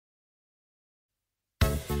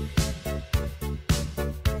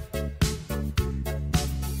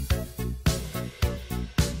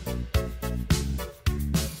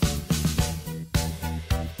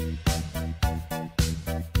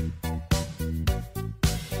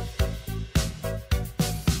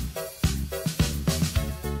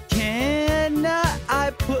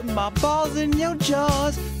my balls in your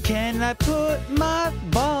jaws? Can I put my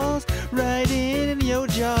balls right in your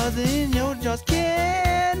jaws? In your jaws.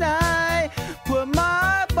 Can I put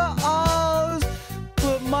my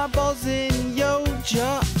balls in your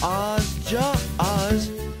jaws?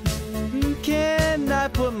 Jaws. Can I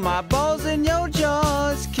put my balls in your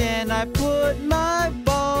jaws? Can I put my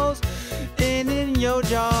balls in your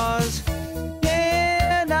jaws?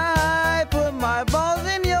 Can I put my balls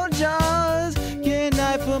in your jaws? Can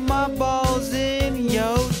I put my balls in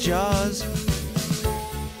your jaws?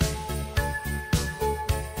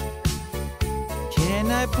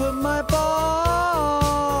 Can I put my balls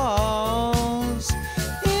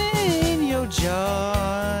in your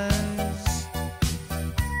jaws?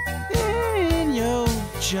 In your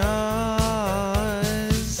jaws.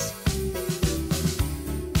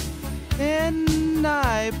 Can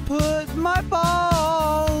I put my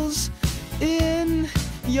balls in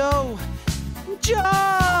your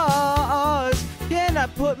jaws? Can I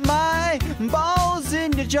put my balls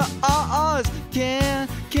in your jaws? Can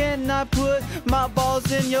I put my balls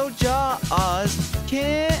in your jaws?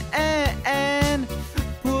 Can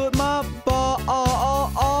put my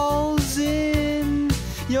balls in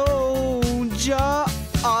your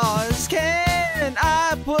jaws? Can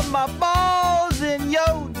I put my balls in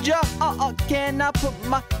your jaws? Can I put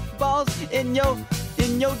my balls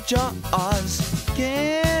in your jaws?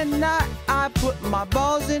 Can I put my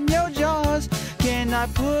balls in your jaws? Can I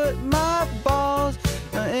put my balls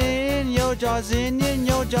in your jaws? In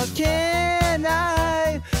your jaws. Can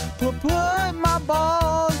I put my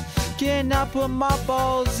balls? Can I put my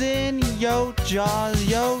balls in your jaws?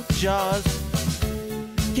 Your jaws.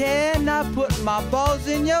 Can I put my balls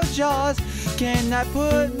in your jaws? Can I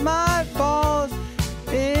put my balls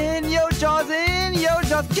in your jaws? In your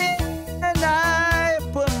jaws. Can I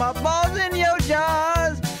put my balls in your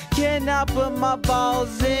jaws? Can I put my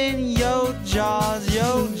balls in your jaws?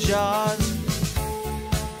 Your jaws.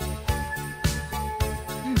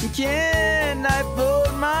 Can I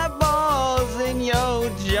put my balls in your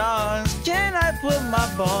jaws? Can I put my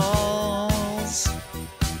balls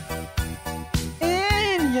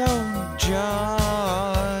in your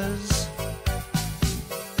jaws?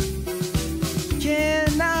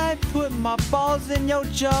 Can I put my balls in your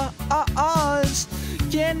jaws?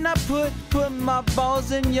 Can I put my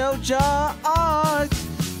balls in your jaws?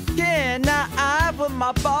 Can I put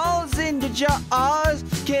my balls in your jaws?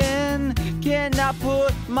 Can I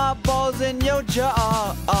put my balls in your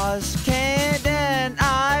jaws? Can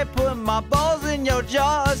I put my balls in your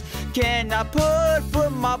jaws? Can I put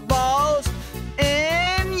my balls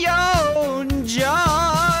in your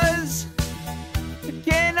jaws?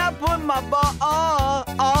 Can I put my balls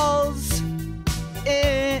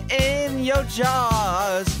in your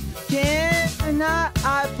jaws? Can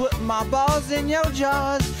I put my balls in your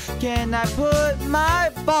jaws? Can I put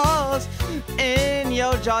my balls in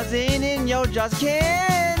your jaws? In your jaws.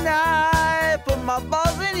 Can I put my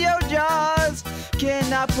balls in your jaws?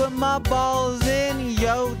 Can I put my balls in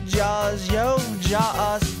your jaws? Your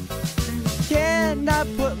jaws. Can I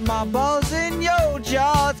put my balls in your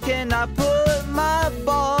jaws? Can I put my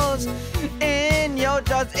balls in your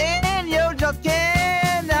jaws? In your jaws.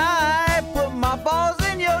 Can I put my balls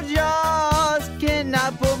in your jaws? Can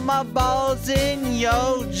I put my balls in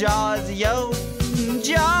your jaws? Your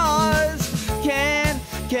jaws. Can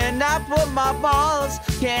I put my balls?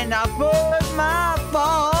 Can I put my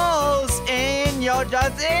balls in your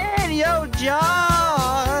jaws? In your jaws.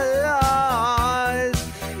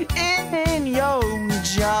 In your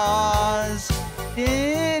jaws.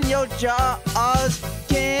 In your jaws.